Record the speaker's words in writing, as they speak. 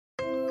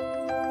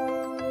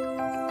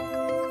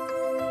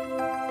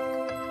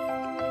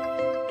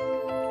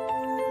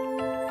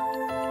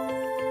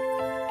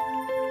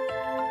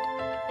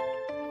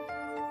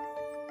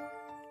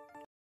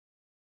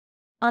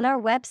On our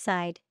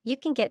website, you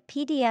can get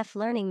PDF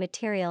learning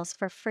materials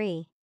for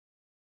free.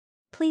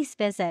 Please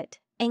visit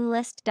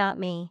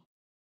englist.me.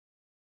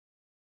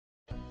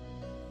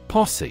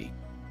 Posse.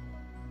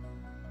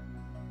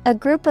 A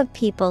group of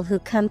people who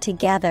come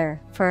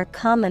together for a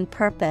common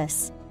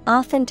purpose,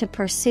 often to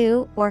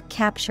pursue or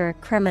capture a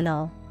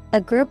criminal. A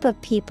group of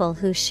people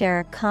who share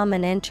a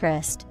common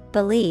interest,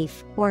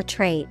 belief, or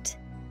trait.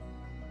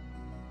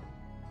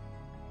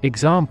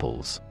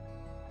 Examples: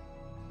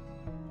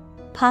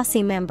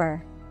 Posse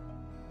member.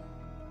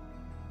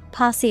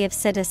 Posse of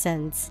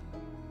citizens.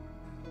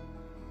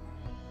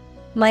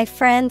 My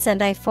friends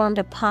and I formed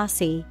a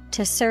posse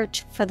to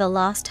search for the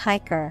lost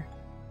hiker.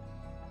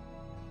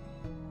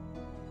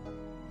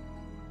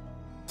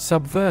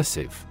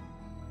 Subversive.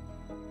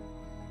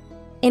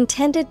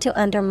 Intended to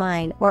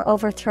undermine or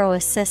overthrow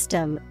a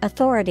system,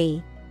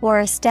 authority,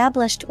 or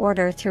established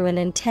order through an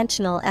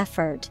intentional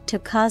effort to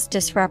cause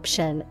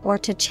disruption or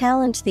to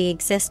challenge the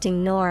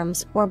existing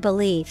norms or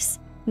beliefs.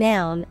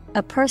 Noun,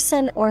 a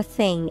person or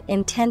thing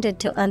intended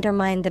to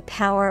undermine the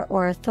power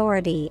or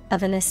authority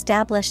of an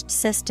established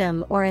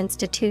system or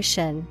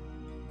institution.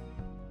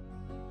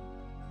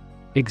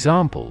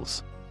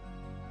 Examples: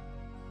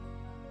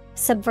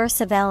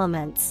 Subversive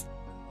elements.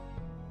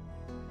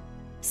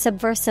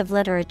 Subversive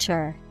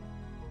literature.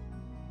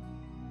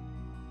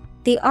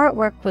 The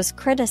artwork was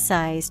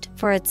criticized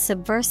for its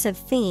subversive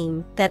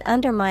theme that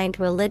undermined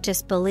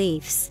religious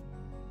beliefs.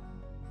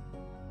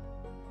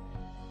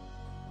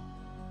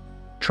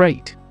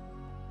 Trait.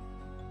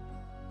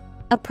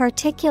 A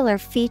particular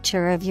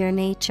feature of your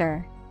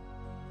nature.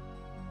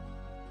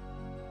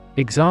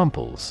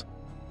 Examples: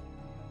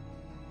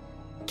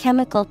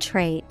 Chemical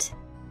trait.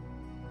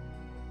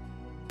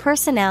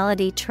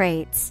 Personality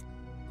traits.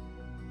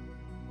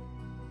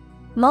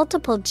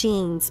 Multiple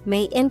genes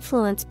may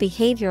influence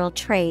behavioral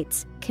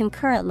traits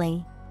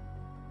concurrently.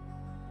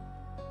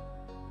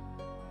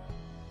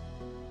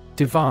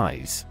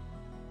 Devise.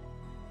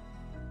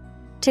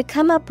 To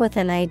come up with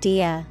an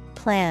idea,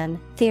 plan,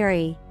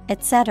 theory,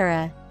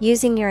 etc.,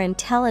 using your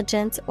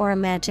intelligence or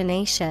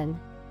imagination.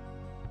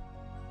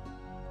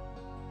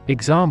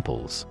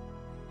 Examples: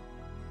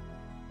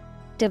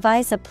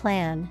 Devise a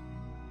plan.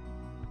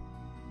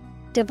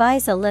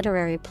 Devise a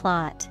literary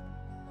plot.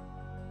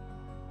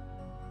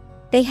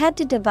 They had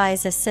to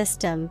devise a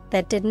system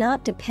that did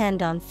not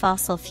depend on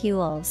fossil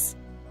fuels.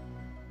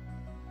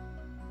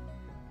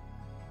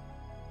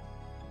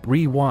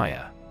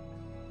 Rewire.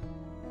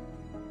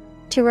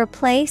 To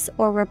replace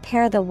or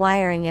repair the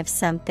wiring of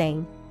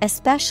something,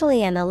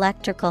 especially an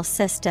electrical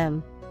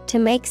system, to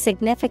make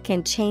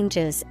significant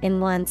changes in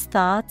one's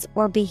thoughts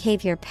or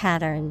behavior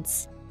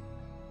patterns.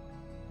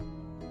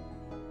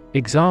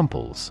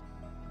 Examples: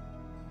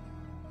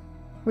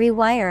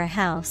 Rewire a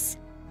house.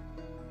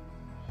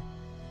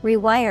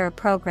 Rewire a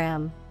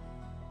program.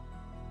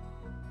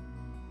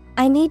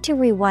 I need to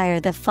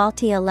rewire the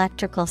faulty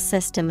electrical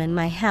system in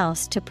my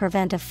house to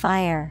prevent a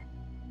fire.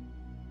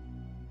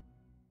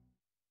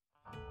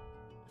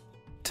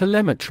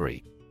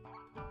 Telemetry.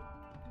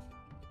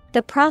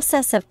 The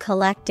process of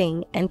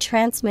collecting and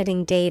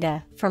transmitting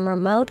data from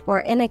remote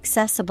or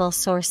inaccessible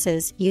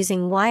sources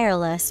using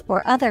wireless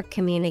or other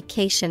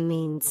communication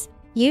means,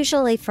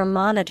 usually for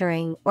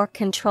monitoring or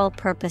control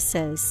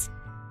purposes.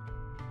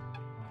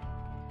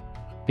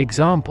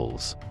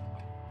 Examples: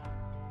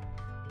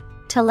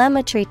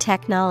 Telemetry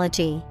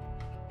technology.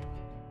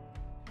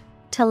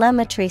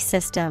 Telemetry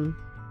system.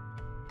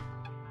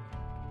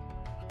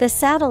 The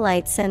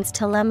satellite sends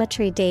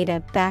telemetry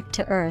data back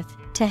to Earth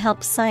to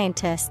help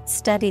scientists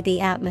study the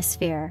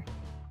atmosphere.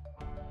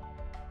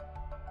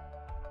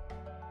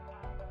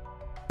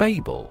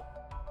 Babel.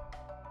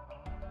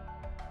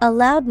 A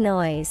loud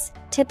noise,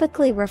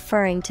 typically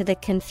referring to the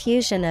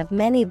confusion of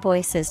many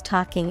voices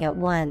talking at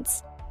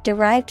once,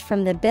 derived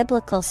from the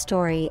biblical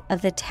story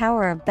of the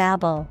Tower of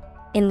Babel,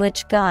 in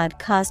which God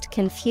caused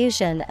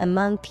confusion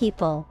among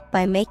people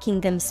by making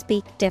them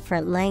speak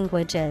different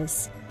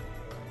languages.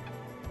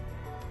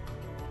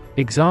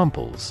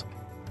 Examples: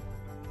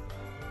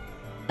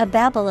 A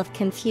babel of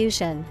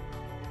confusion.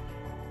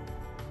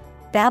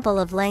 Babel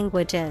of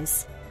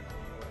languages.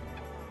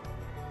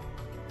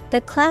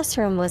 The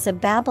classroom was a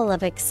babel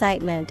of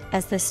excitement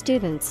as the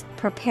students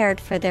prepared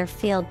for their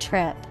field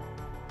trip.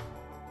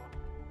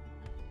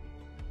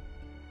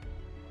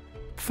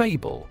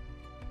 Fable.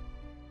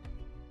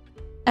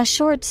 A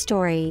short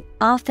story,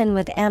 often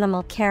with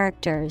animal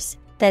characters,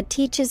 that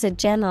teaches a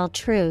general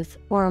truth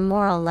or a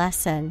moral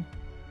lesson.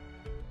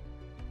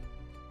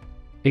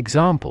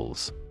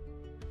 Examples: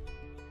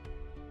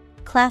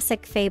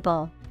 Classic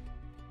fable.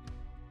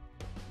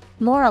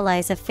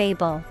 Moralize a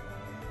fable.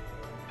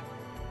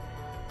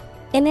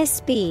 In his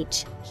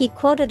speech, he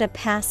quoted a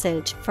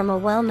passage from a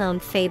well-known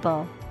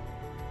fable.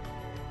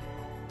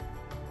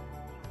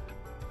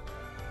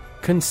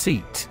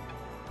 Conceit.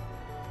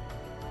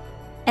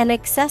 An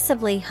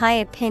excessively high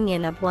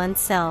opinion of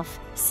oneself,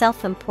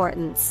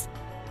 self-importance.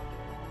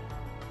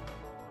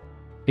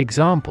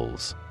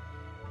 Examples: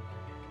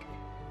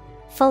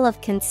 Full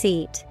of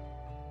conceit.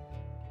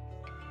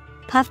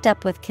 puffed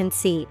up with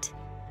conceit.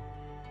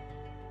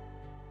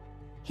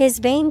 His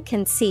vain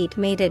conceit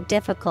made it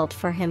difficult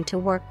for him to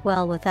work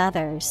well with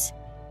others.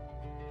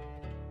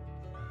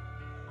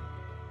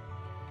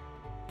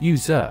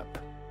 Usurp.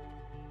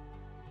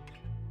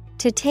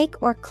 To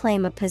take or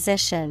claim a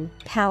position,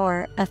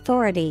 power,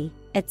 authority,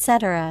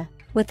 etc.,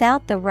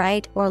 without the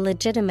right or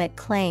legitimate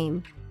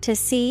claim, to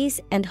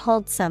seize and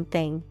hold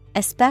something,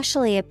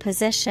 especially a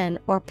position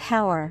or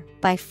power,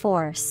 by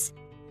force.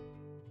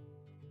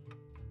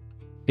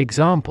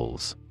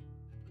 Examples: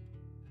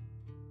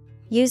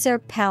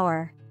 Usurp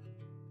power.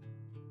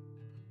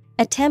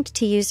 Attempt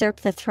to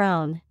usurp the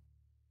throne.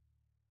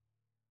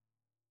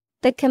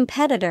 The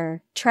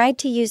competitor tried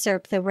to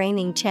usurp the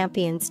reigning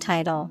champion's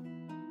title.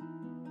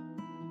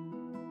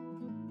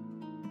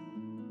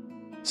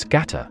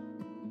 Scatter.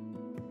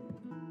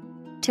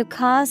 To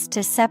cause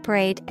to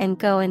separate and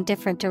go in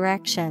different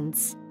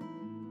directions.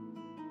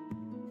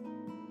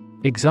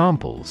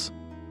 Examples: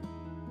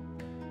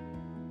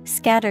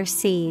 Scatter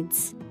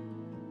seeds.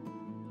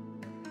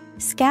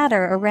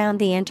 Scatter around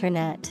the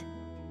internet.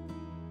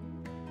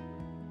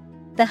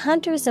 The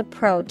hunter's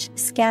approach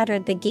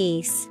scattered the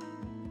geese.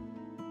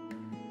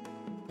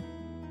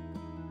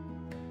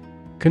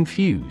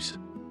 Confuse.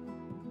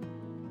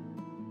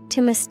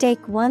 To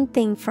mistake one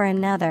thing for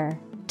another,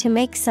 to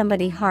make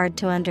somebody hard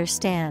to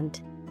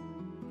understand.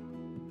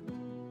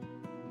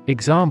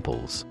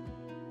 Examples: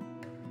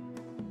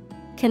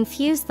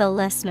 Confuse the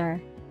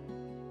listener.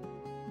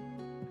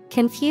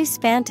 Confuse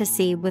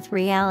fantasy with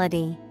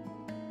reality.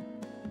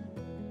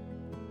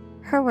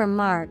 Her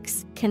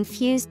remarks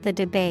confused the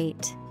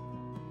debate.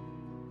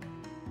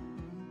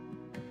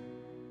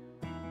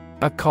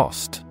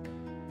 Accost.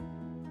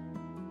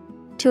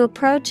 To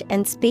approach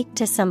and speak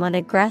to someone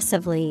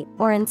aggressively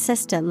or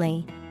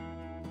insistently.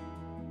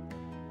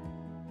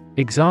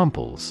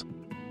 Examples: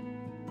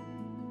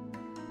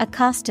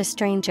 Accost a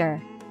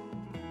stranger.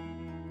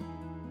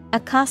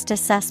 Accost a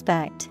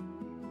suspect.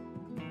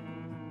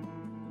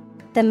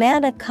 The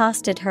man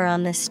accosted her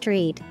on the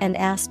street and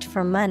asked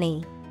for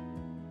money.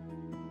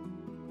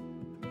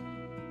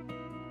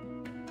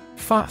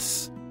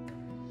 Fuss.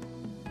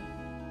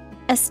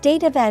 A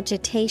state of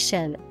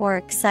agitation or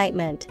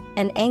excitement,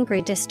 an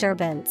angry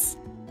disturbance.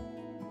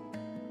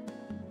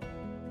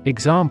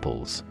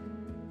 Examples: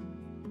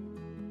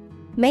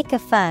 Make a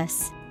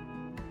fuss.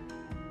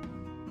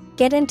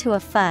 Get into a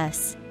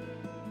fuss.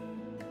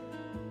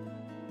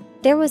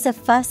 There was a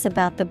fuss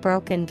about the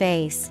broken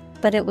vase,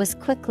 but it was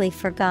quickly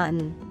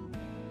forgotten.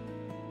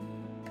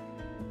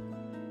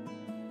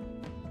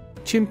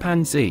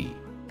 Chimpanzee.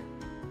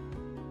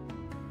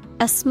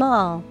 A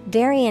small,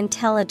 very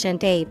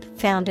intelligent ape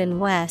found in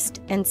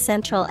West and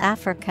Central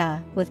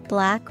Africa with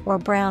black or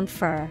brown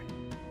fur.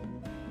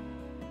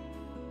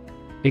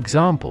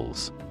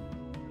 Examples: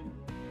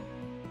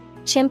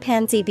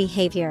 Chimpanzee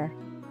behavior.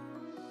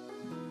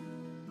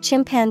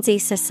 Chimpanzee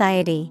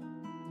society.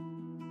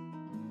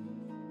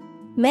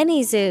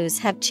 Many zoos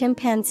have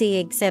chimpanzee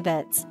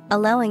exhibits,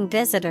 allowing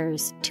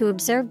visitors to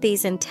observe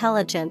these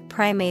intelligent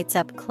primates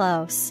up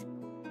close.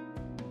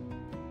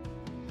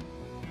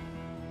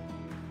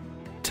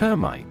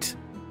 Termite.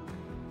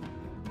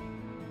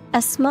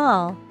 A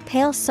small,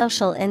 pale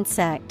social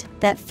insect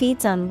that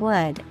feeds on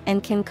wood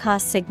and can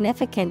cause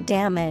significant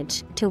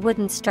damage to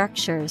wooden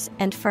structures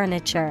and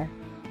furniture.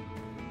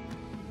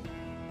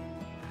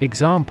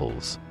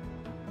 Examples: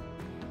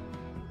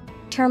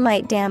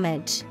 Termite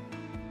damage.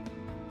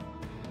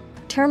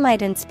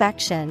 Termite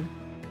inspection.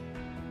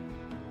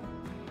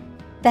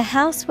 The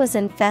house was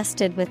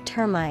infested with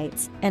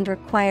termites and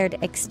required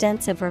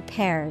extensive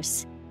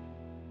repairs.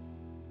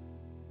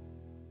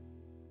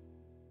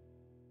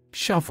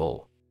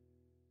 Shovel.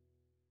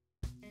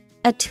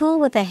 A tool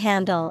with a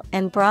handle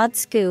and broad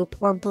scoop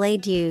or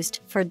blade used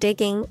for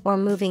digging or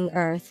moving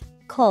earth,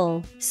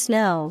 coal,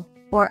 snow,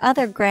 or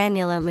other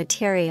granular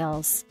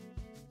materials.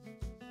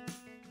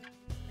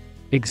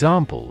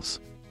 Examples: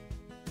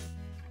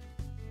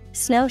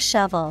 Snow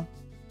shovel.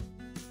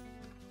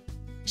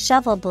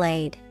 Shovel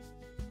blade.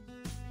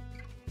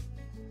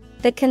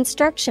 The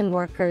construction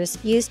workers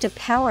used a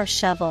power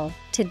shovel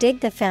to dig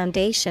the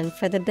foundation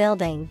for the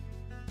building.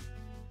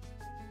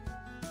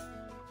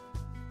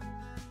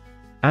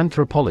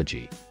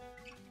 Anthropology.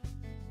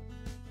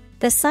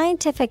 The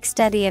scientific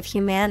study of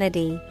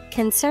humanity,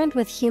 concerned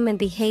with human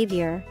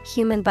behavior,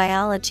 human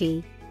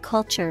biology,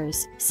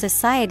 cultures,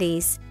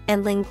 societies,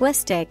 and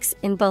linguistics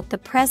in both the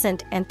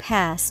present and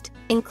past,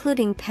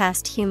 including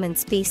past human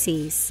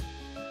species.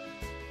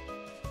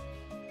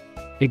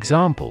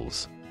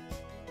 Examples: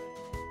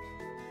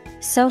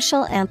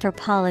 Social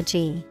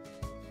anthropology.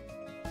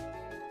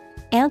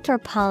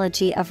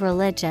 Anthropology of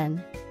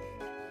religion.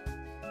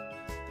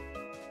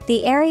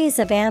 The areas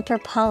of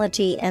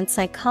anthropology and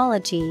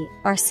psychology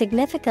are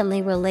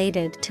significantly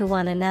related to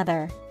one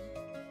another.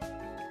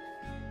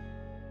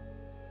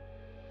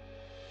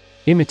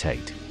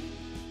 Imitate.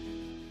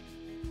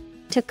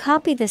 To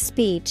copy the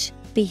speech,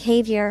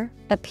 behavior,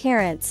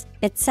 appearance,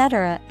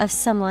 etc. of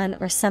someone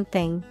or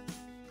something.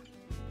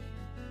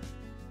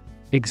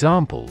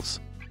 Examples: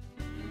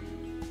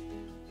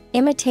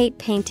 Imitate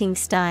painting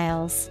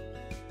styles.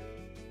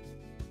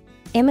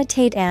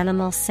 Imitate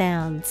animal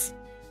sounds.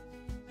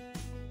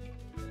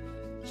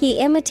 He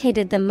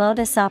imitated the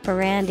modus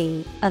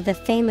operandi of the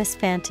famous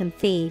phantom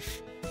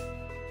thief.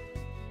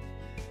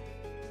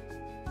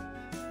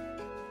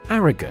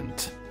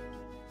 Arrogant.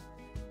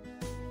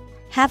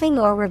 Having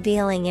or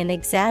revealing an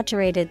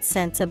exaggerated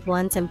sense of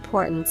one's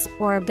importance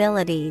or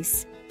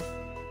abilities.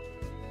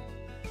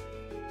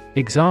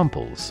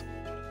 Examples: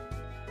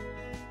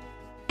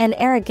 An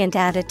arrogant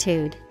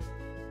attitude.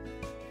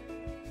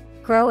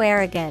 Grow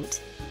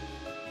arrogant.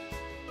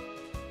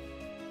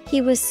 He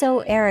was so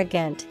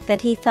arrogant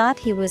that he thought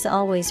he was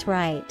always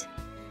right.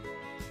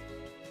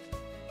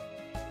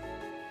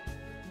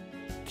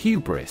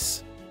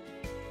 Hubris.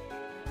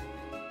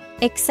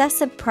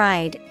 Excessive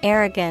pride,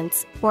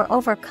 arrogance, or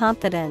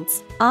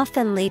overconfidence,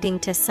 often leading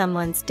to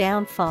someone's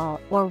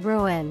downfall or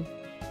ruin.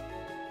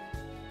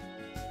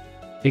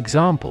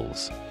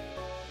 Examples: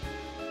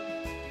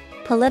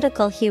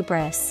 Political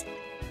hubris.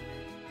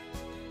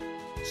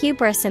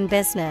 Hubris in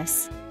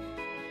business.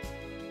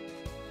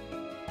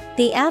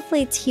 The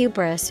athlete's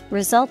hubris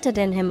resulted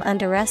in him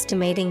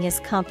underestimating his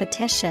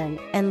competition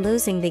and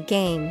losing the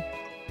game.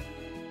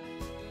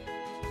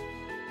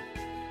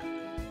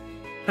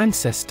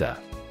 Ancestor.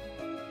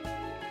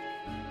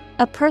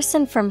 A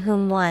person from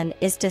whom one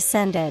is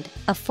descended,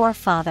 a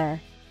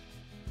forefather.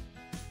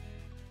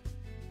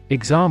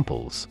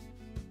 Examples: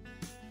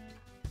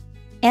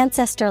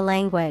 Ancestor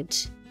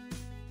language.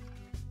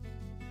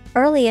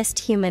 Earliest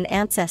human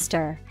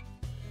ancestor.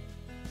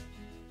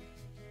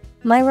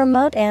 My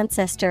remote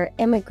ancestor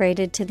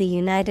immigrated to the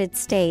United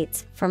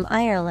States from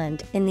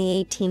Ireland in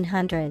the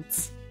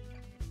 1800s.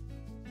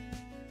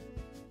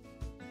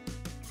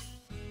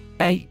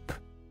 Ape.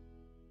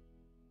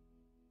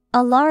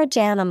 A large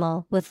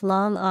animal with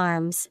long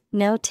arms,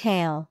 no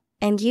tail,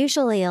 and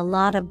usually a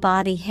lot of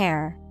body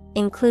hair,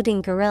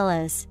 including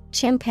gorillas,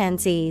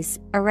 chimpanzees,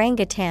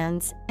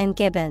 orangutans, and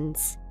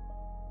gibbons.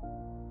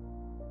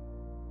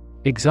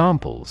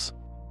 Examples: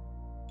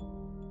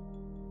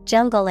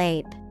 Jungle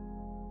ape.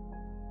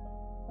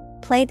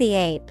 Play the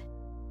ape.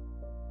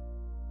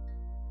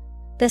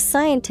 The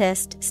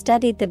scientist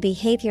studied the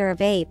behavior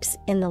of apes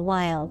in the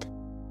wild.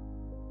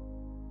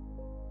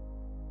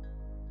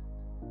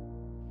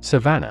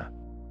 Savanna.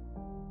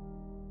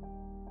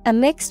 A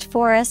mixed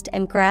forest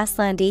and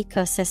grassland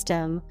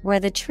ecosystem where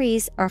the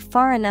trees are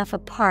far enough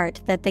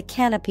apart that the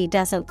canopy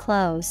doesn't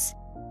close.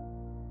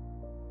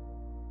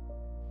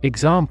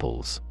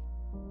 Examples: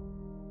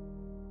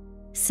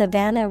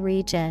 Savanna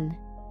region.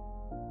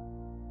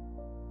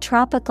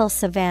 Tropical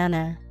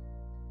savanna.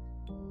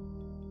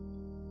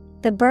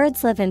 The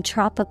birds live in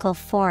tropical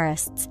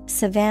forests,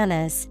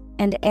 savannas,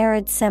 and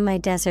arid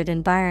semi-desert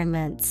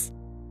environments.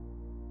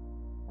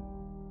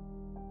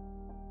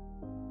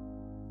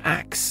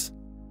 Axe.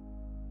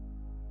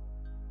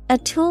 A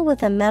tool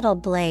with a metal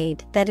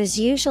blade that is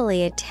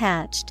usually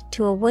attached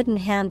to a wooden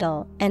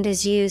handle and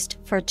is used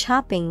for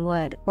chopping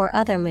wood or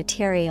other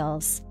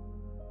materials.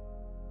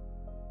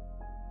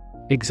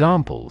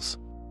 Examples: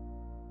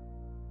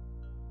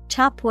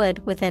 Chop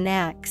wood with an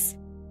axe.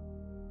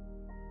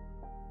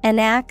 An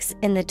axe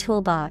in the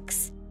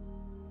toolbox.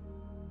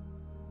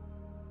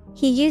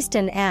 He used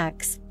an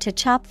axe to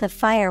chop the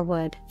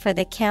firewood for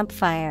the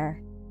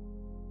campfire.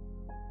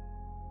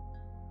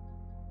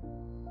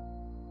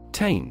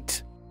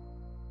 Taint.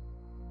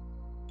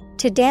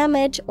 To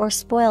damage or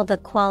spoil the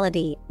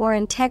quality or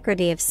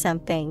integrity of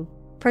something,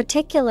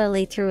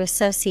 particularly through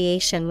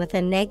association with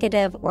a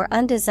negative or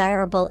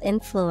undesirable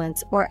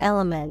influence or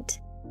element.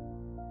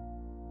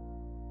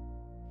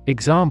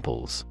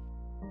 Examples: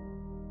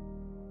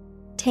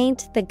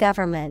 Taint the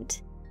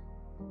government.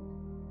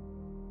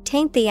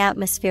 Taint the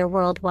atmosphere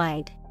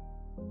worldwide.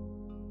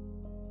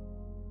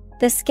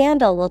 The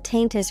scandal will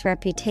taint his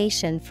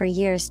reputation for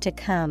years to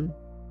come.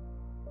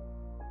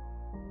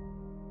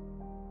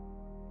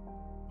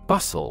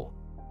 Bustle.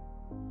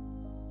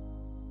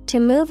 To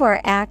move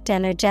or act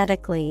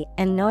energetically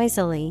and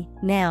noisily,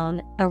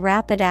 noun, a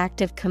rapid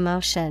active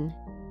commotion.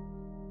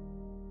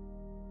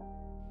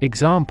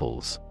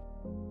 Examples: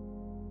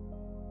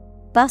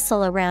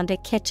 Bustle around a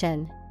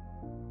kitchen.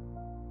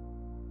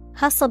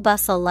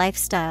 Hustle-bustle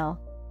lifestyle.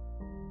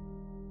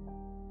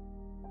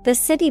 The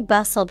city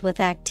bustled with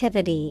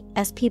activity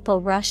as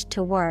people rushed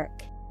to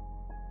work.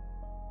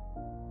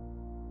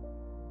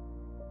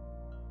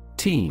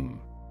 Team.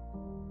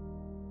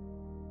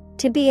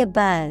 To be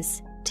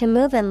abuzz, to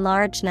move in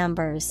large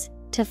numbers,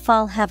 to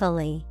fall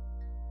heavily.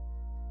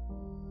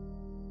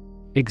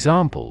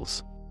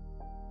 Examples: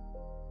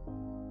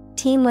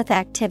 Team with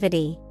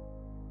activity.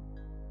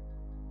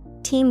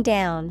 Team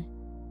down.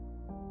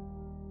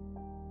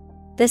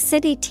 The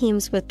city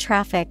teems with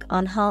traffic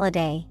on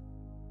holiday.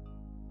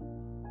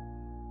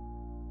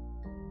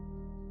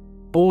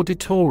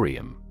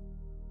 Auditorium.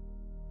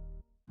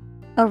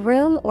 A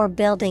room or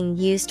building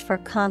used for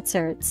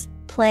concerts,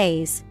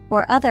 plays,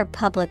 or other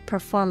public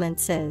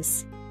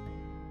performances.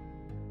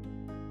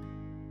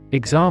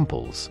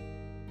 Examples: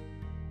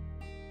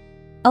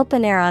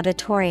 Open-air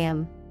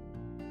auditorium.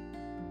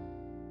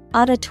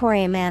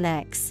 Auditorium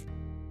annex.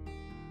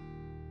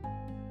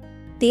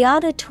 The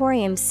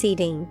auditorium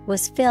seating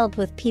was filled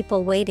with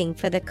people waiting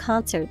for the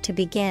concert to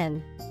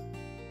begin.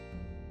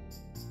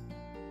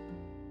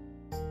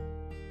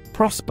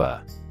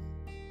 Prosper.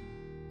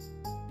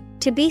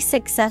 To be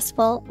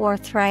successful or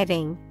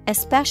thriving,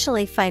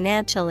 especially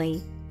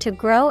financially, to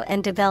grow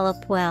and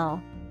develop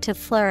well, to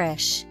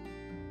flourish.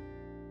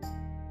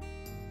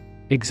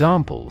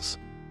 Examples: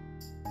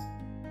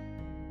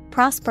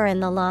 prosper in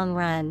the long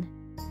run,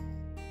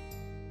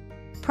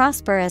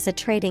 prosper as a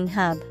trading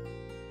hub.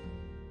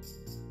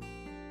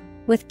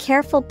 With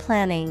careful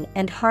planning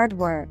and hard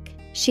work,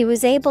 she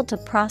was able to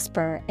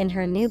prosper in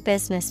her new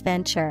business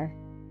venture.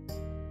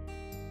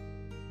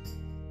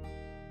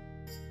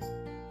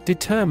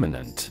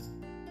 Determinant.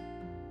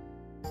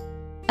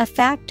 A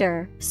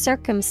factor,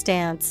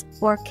 circumstance,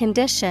 or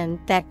condition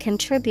that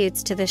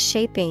contributes to the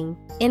shaping,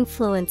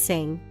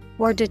 influencing,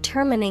 or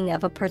determining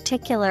of a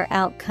particular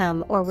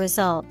outcome or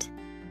result.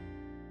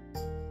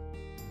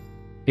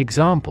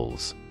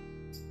 Examples: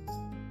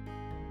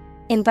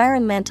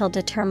 environmental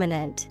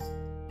determinant,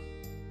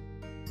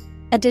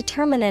 a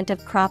determinant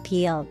of crop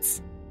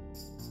yields.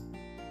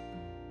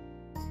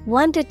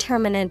 One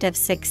determinant of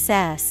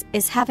success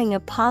is having a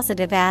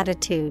positive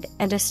attitude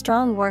and a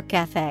strong work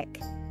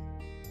ethic.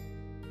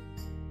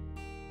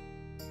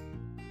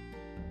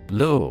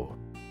 Lure.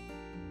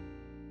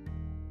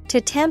 To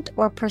tempt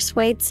or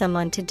persuade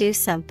someone to do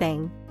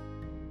something.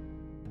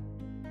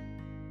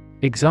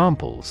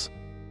 Examples: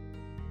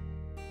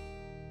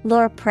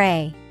 lure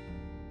prey,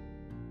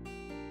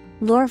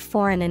 lure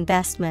foreign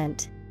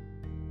investment.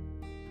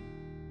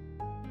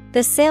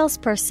 The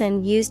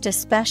salesperson used a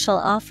special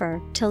offer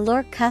to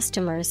lure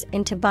customers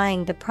into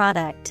buying the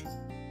product.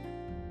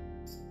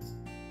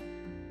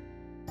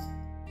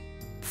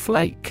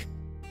 Flake.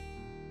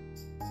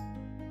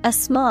 A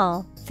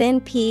small,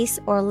 thin piece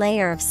or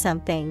layer of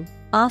something,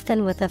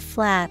 often with a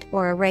flat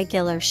or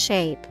irregular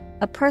shape,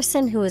 a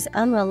person who is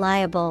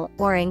unreliable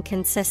or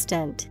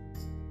inconsistent.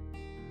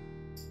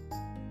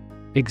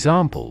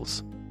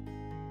 Examples: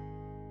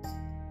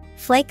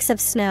 flakes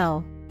of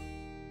snow,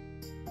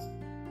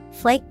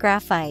 flake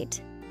graphite.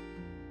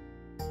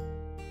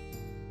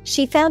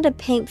 She found a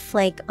paint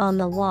flake on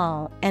the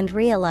wall and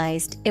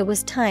realized it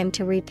was time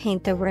to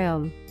repaint the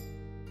room.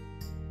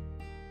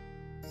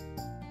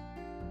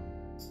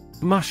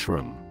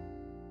 Mushroom.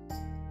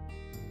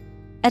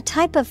 A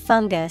type of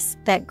fungus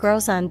that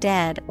grows on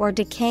dead or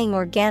decaying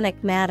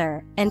organic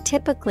matter and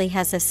typically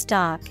has a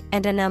stalk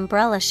and an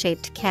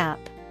umbrella-shaped cap.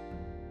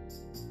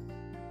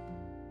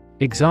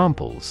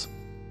 Examples: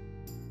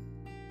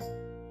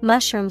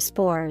 mushroom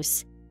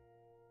spores,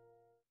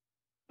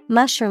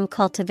 mushroom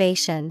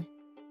cultivation.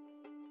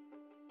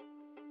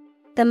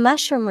 The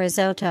mushroom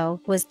risotto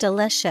was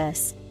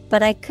delicious,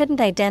 but I couldn't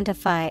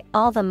identify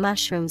all the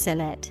mushrooms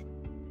in it.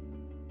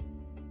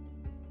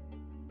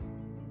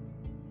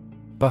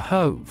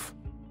 Behove.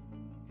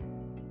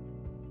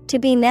 To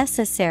be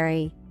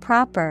necessary,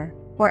 proper,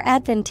 or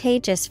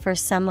advantageous for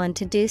someone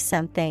to do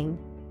something.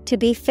 To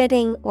be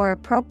fitting or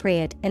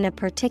appropriate in a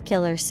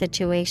particular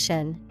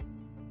situation.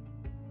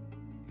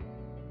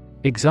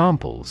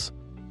 Examples: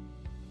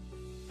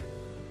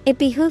 it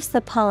behooves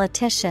the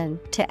politician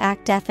to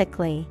act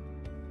ethically.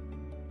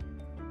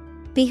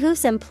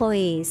 Behooves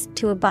employees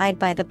to abide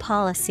by the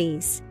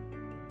policies.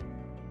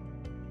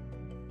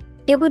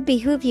 It would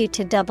behoove you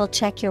to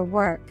double-check your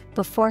work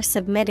before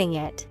submitting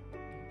it.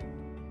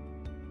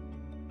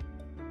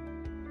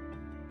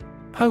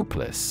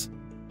 Hopeless.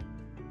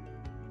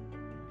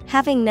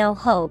 Having no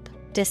hope,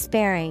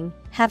 despairing,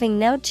 having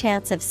no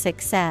chance of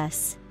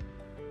success.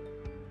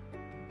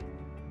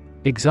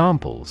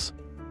 Examples: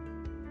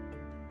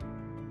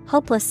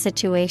 hopeless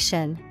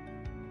situation,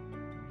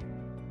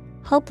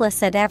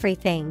 hopeless at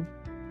everything.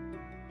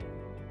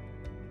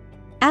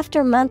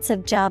 After months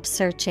of job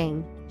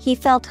searching, he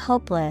felt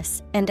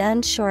hopeless and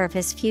unsure of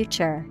his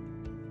future.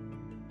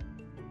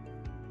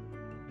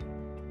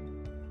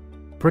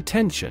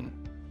 Pretension.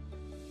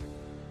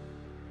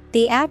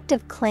 The act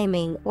of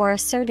claiming or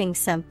asserting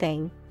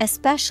something,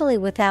 especially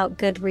without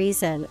good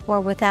reason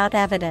or without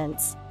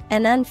evidence,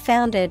 an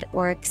unfounded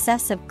or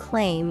excessive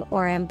claim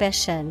or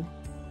ambition.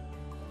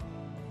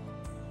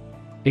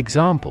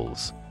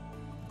 Examples: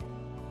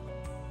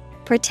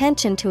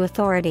 pretension to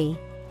authority,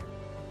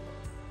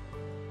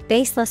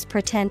 baseless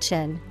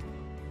pretension.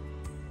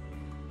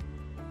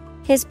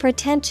 His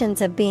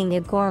pretensions of being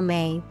a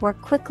gourmet were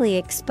quickly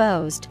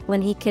exposed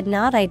when he could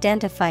not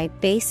identify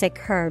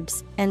basic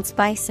herbs and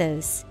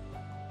spices.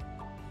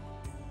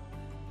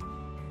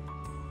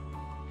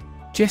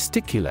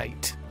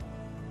 Gesticulate.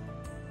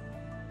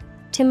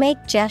 To make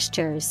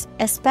gestures,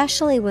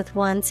 especially with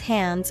one's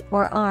hands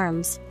or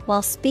arms,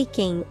 while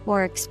speaking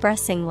or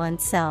expressing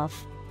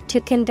oneself.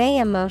 To convey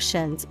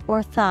emotions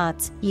or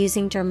thoughts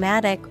using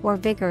dramatic or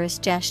vigorous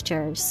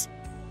gestures.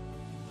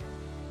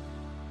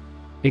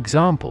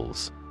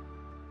 Examples: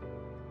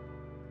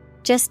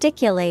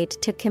 gesticulate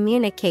to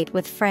communicate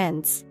with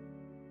friends.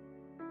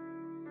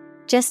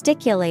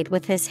 Gesticulate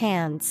with his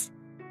hands.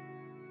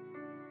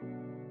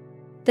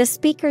 The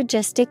speaker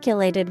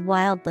gesticulated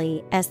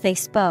wildly as they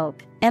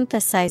spoke,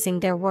 emphasizing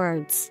their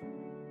words.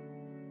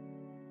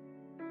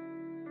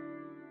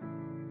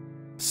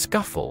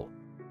 Scuffle.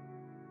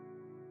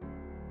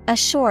 A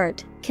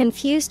short,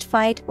 confused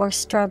fight or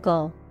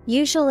struggle,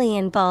 usually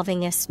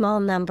involving a small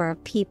number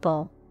of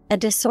people, a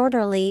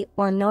disorderly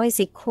or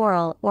noisy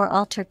quarrel or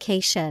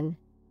altercation.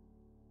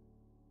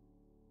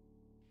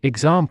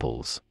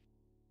 Examples: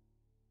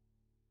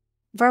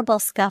 Verbal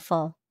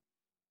scuffle,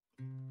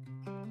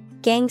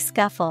 gang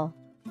scuffle.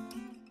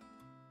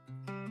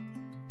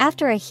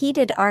 After a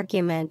heated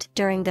argument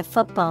during the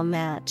football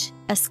match,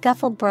 a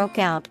scuffle broke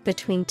out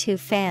between two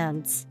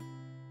fans.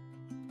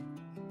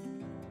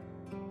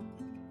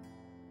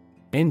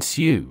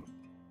 Ensue.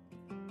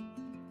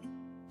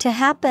 To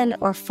happen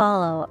or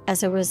follow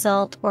as a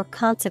result or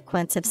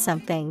consequence of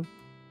something.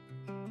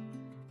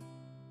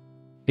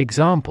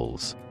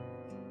 Examples: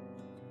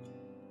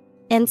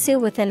 Ensue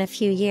within a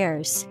few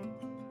years.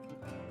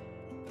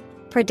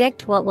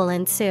 Predict what will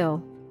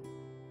ensue.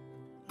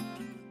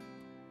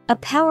 A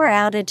power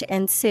outage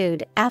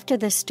ensued after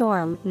the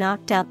storm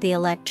knocked out the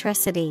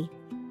electricity.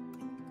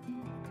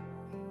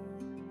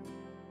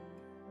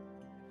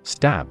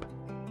 Stab.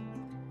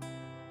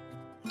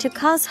 To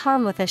cause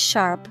harm with a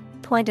sharp,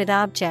 pointed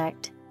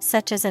object,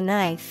 such as a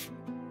knife.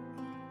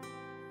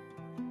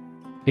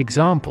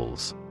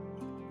 Examples: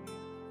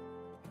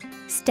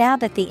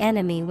 Stab at the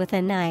enemy with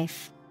a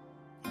knife.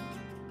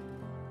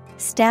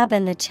 Stab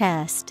in the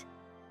chest.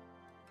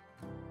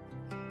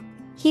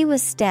 He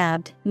was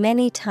stabbed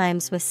many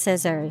times with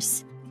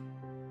scissors.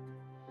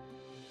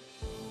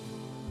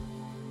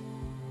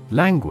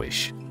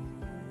 Languish.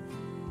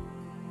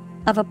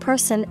 Of a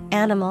person,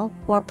 animal,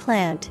 or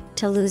plant,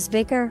 to lose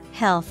vigor,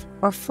 health,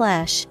 or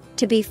flesh,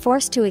 to be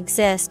forced to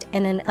exist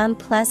in an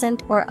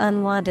unpleasant or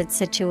unwanted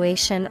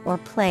situation or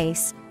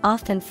place,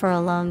 often for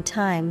a long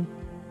time.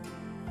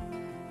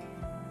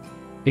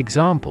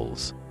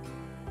 Examples: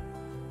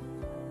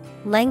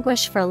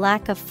 Languish for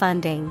lack of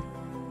funding.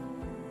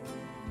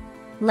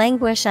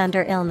 Languish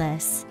under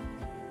illness.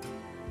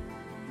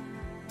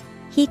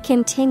 He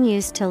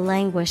continues to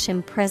languish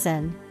in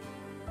prison.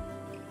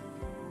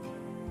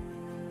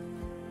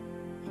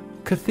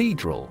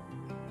 Cathedral.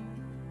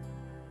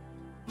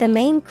 The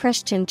main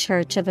Christian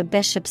church of a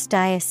bishop's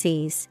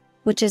diocese,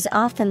 which is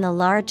often the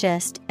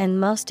largest and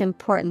most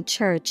important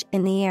church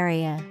in the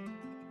area.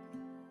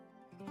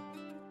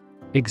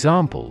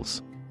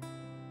 Examples: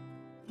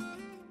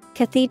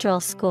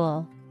 Cathedral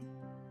school.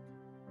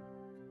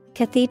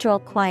 Cathedral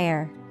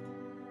choir.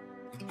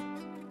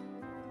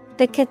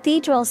 The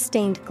cathedral's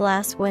stained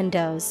glass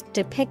windows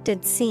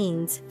depicted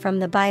scenes from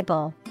the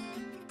Bible.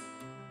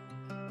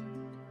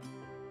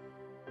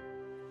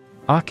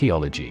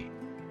 Archaeology.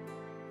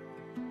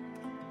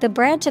 The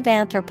branch of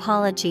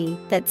anthropology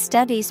that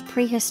studies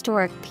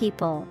prehistoric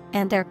people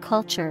and their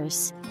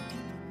cultures.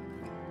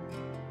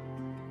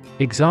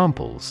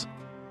 Examples: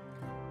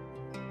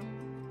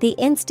 The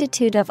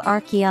Institute of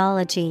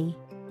Archaeology.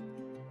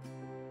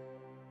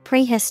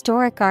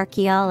 Prehistoric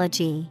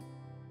archaeology.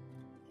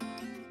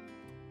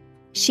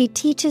 She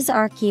teaches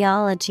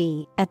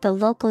archaeology at the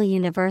local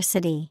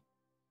university.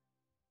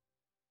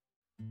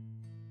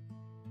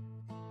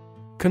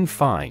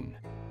 Confine.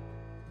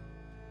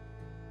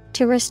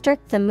 To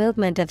restrict the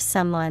movement of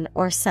someone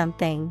or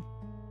something.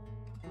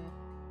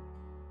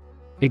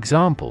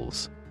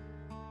 Examples: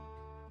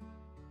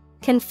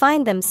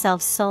 Confine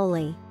themselves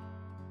solely.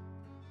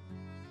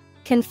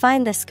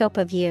 Confine the scope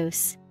of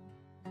use.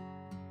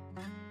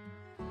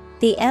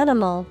 The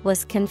animal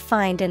was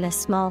confined in a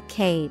small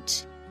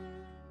cage.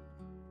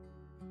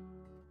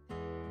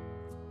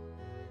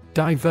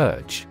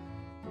 Diverge.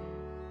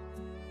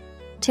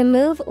 To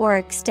move or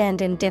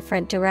extend in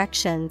different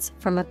directions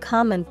from a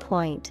common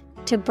point,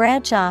 to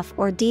branch off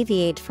or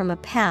deviate from a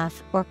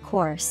path or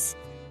course.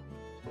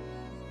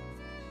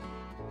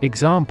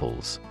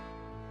 Examples: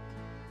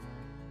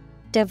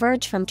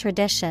 Diverge from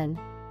tradition.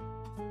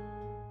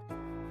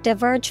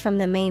 Diverge from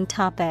the main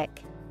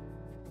topic.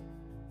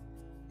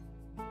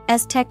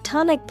 As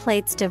tectonic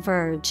plates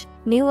diverge,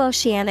 new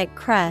oceanic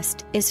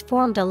crust is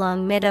formed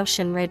along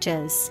mid-ocean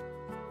ridges.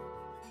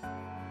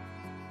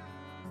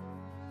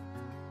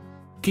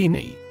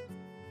 Guinea.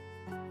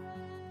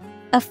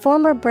 A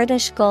former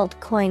British gold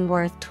coin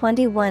worth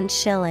 21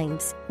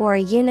 shillings, or a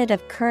unit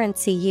of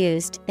currency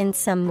used in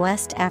some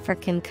West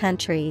African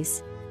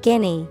countries.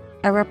 Guinea,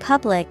 a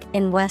republic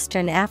in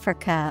Western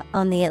Africa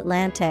on the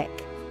Atlantic.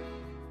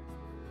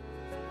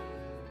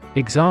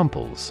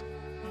 Examples: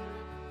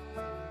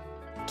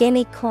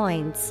 Guinea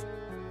coins.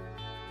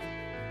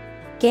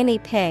 Guinea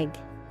pig.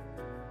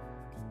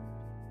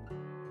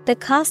 The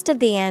cost of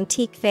the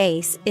antique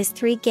vase is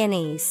 3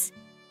 guineas.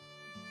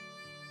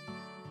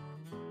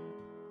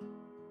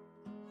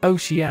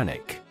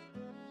 Oceanic.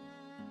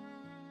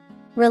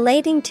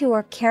 Relating to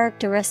or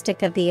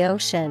characteristic of the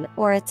ocean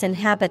or its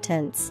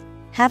inhabitants,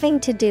 having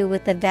to do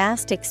with the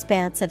vast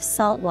expanse of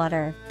salt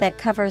water that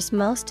covers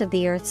most of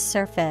the Earth's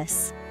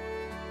surface.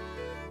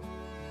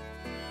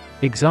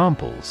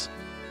 Examples: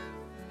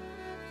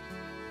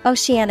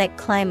 Oceanic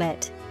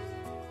climate.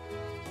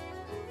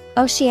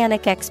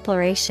 Oceanic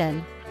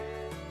exploration.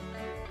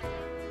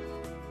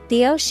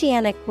 The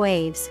oceanic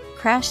waves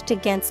crashed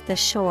against the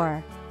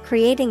shore,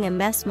 creating a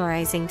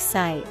mesmerizing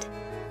sight.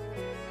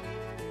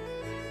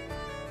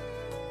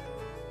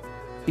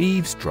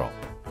 Eavesdrop.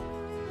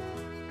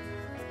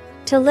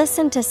 To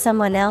listen to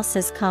someone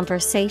else's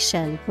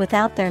conversation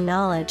without their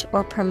knowledge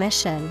or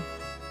permission.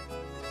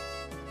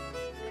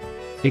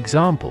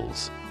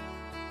 Examples: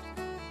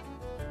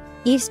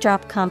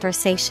 Eavesdrop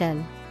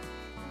conversation.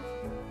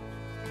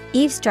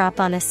 Eavesdrop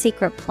on a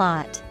secret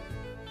plot.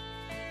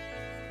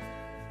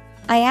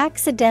 I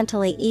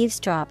accidentally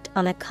eavesdropped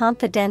on a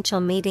confidential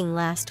meeting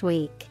last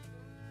week.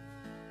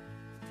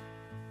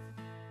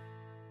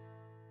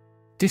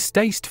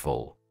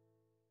 Distasteful.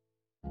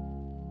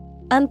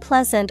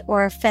 Unpleasant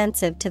or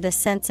offensive to the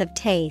sense of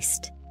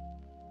taste.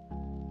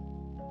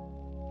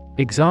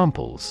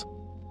 Examples: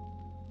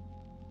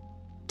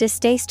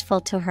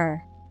 Distasteful to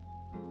her.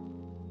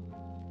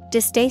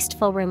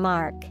 Distasteful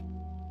remark.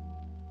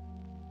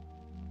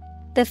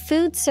 The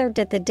food served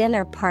at the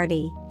dinner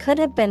party could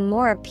have been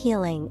more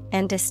appealing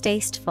and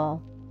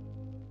distasteful.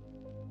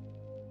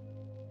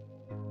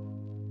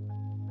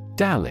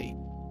 Dally.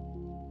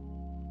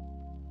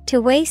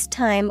 To waste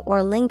time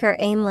or linger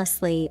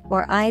aimlessly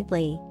or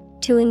idly,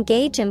 to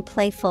engage in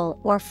playful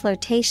or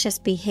flirtatious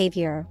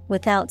behavior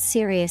without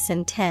serious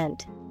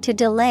intent, to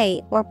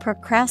delay or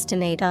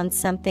procrastinate on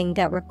something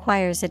that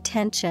requires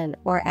attention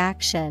or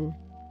action.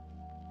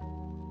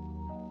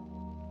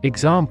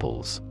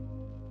 Examples: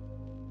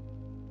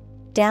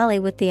 Dally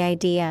with the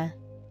idea.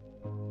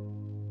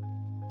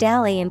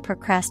 Dally in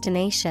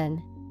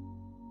procrastination.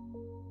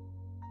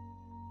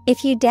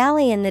 If you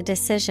dally in the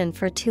decision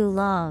for too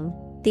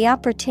long, the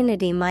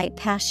opportunity might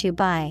pass you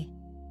by.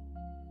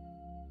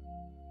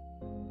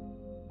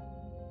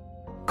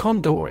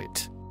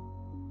 Conduit.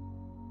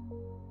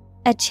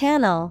 A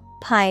channel,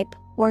 pipe,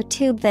 or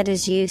tube that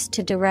is used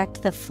to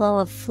direct the flow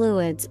of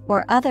fluids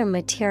or other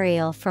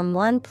material from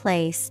one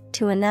place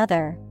to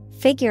another,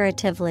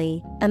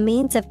 figuratively, a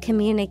means of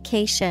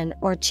communication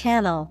or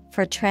channel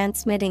for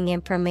transmitting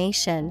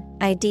information,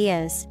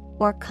 ideas,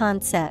 or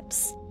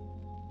concepts.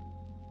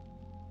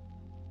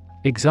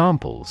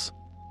 Examples: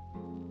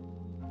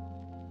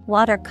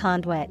 Water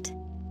conduit.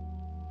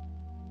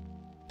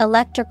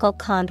 Electrical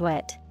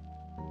conduit.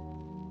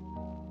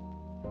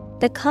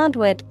 The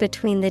conduit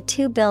between the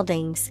two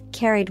buildings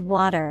carried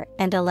water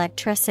and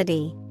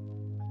electricity.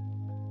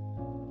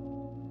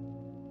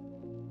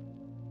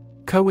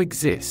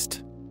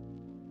 Coexist.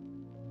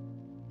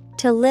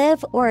 To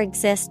live or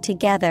exist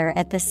together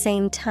at the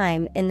same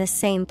time in the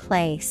same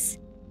place.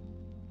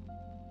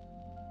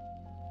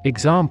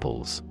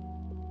 Examples: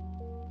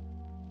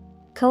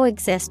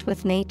 Coexist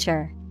with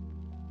nature.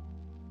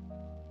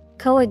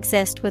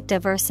 Coexist with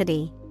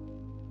diversity.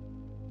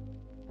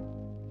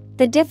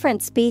 The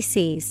different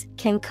species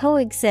can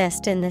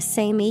coexist in the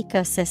same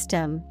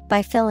ecosystem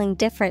by filling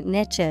different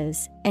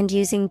niches and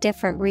using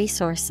different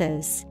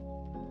resources.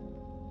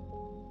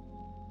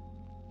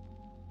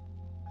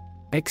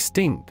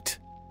 Extinct.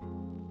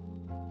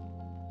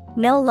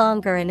 No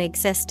longer in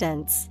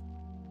existence.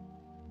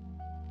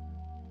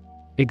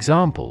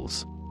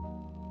 Examples: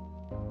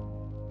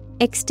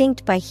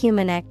 Extinct by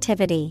human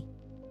activity.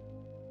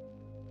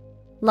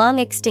 Long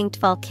extinct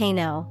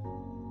volcano.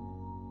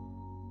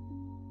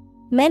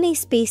 Many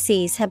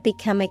species have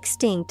become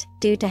extinct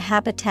due to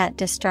habitat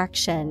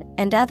destruction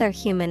and other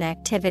human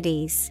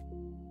activities.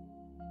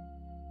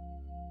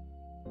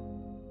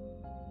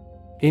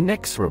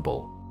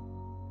 Inexorable.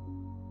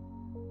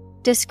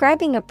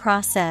 Describing a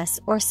process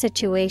or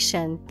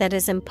situation that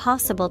is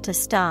impossible to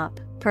stop,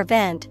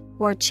 prevent,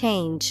 or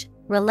change,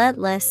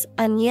 relentless,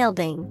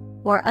 unyielding,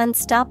 or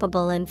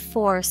unstoppable in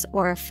force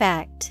or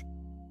effect.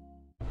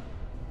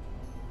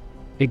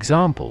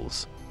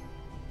 Examples: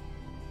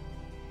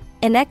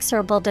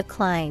 Inexorable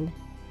decline.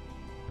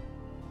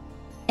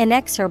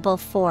 Inexorable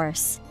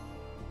force.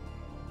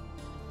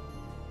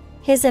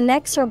 His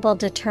inexorable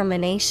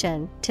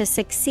determination to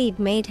succeed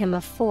made him a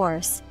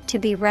force to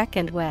be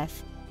reckoned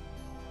with.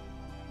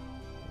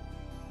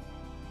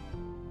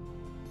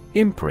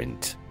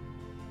 Imprint.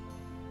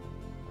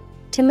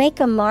 To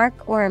make a mark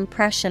or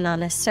impression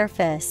on a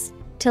surface,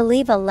 to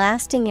leave a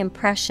lasting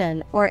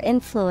impression or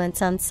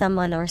influence on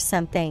someone or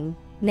something.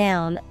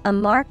 Noun, a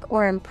mark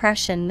or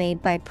impression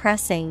made by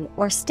pressing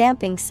or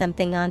stamping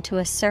something onto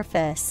a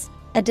surface,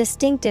 a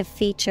distinctive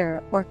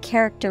feature or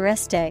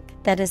characteristic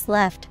that is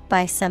left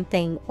by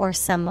something or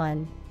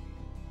someone.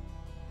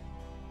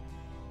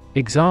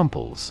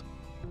 Examples: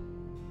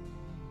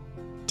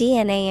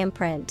 DNA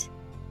imprint.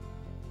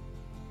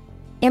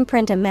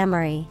 Imprint a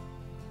memory.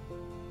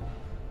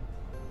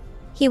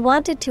 He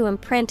wanted to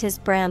imprint his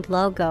brand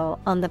logo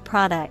on the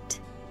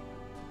product.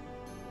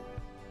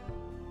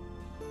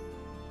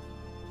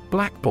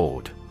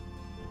 Blackboard.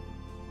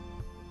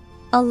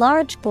 A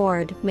large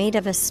board made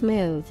of a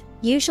smooth,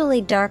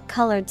 usually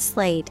dark-colored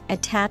slate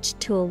attached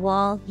to a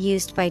wall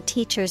used by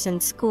teachers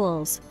in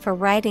schools for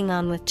writing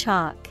on with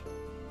chalk.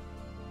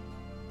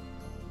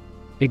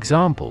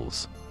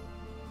 Examples: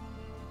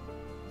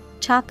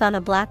 chalk on a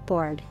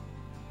blackboard,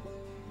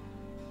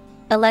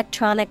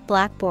 electronic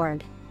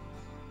blackboard.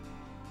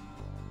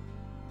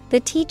 The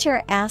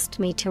teacher asked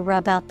me to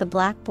rub out the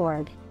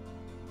blackboard.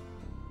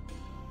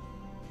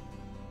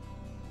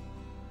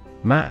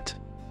 Matte.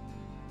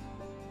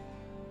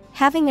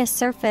 Having a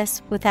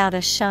surface without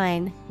a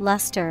shine,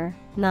 luster,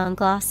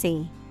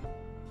 non-glossy.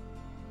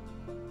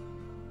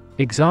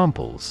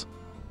 Examples: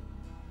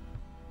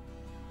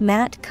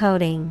 matte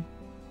coating,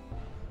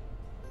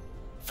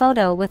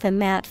 photo with a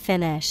matte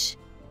finish.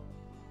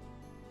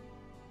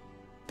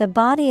 The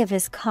body of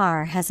his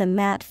car has a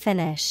matte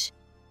finish.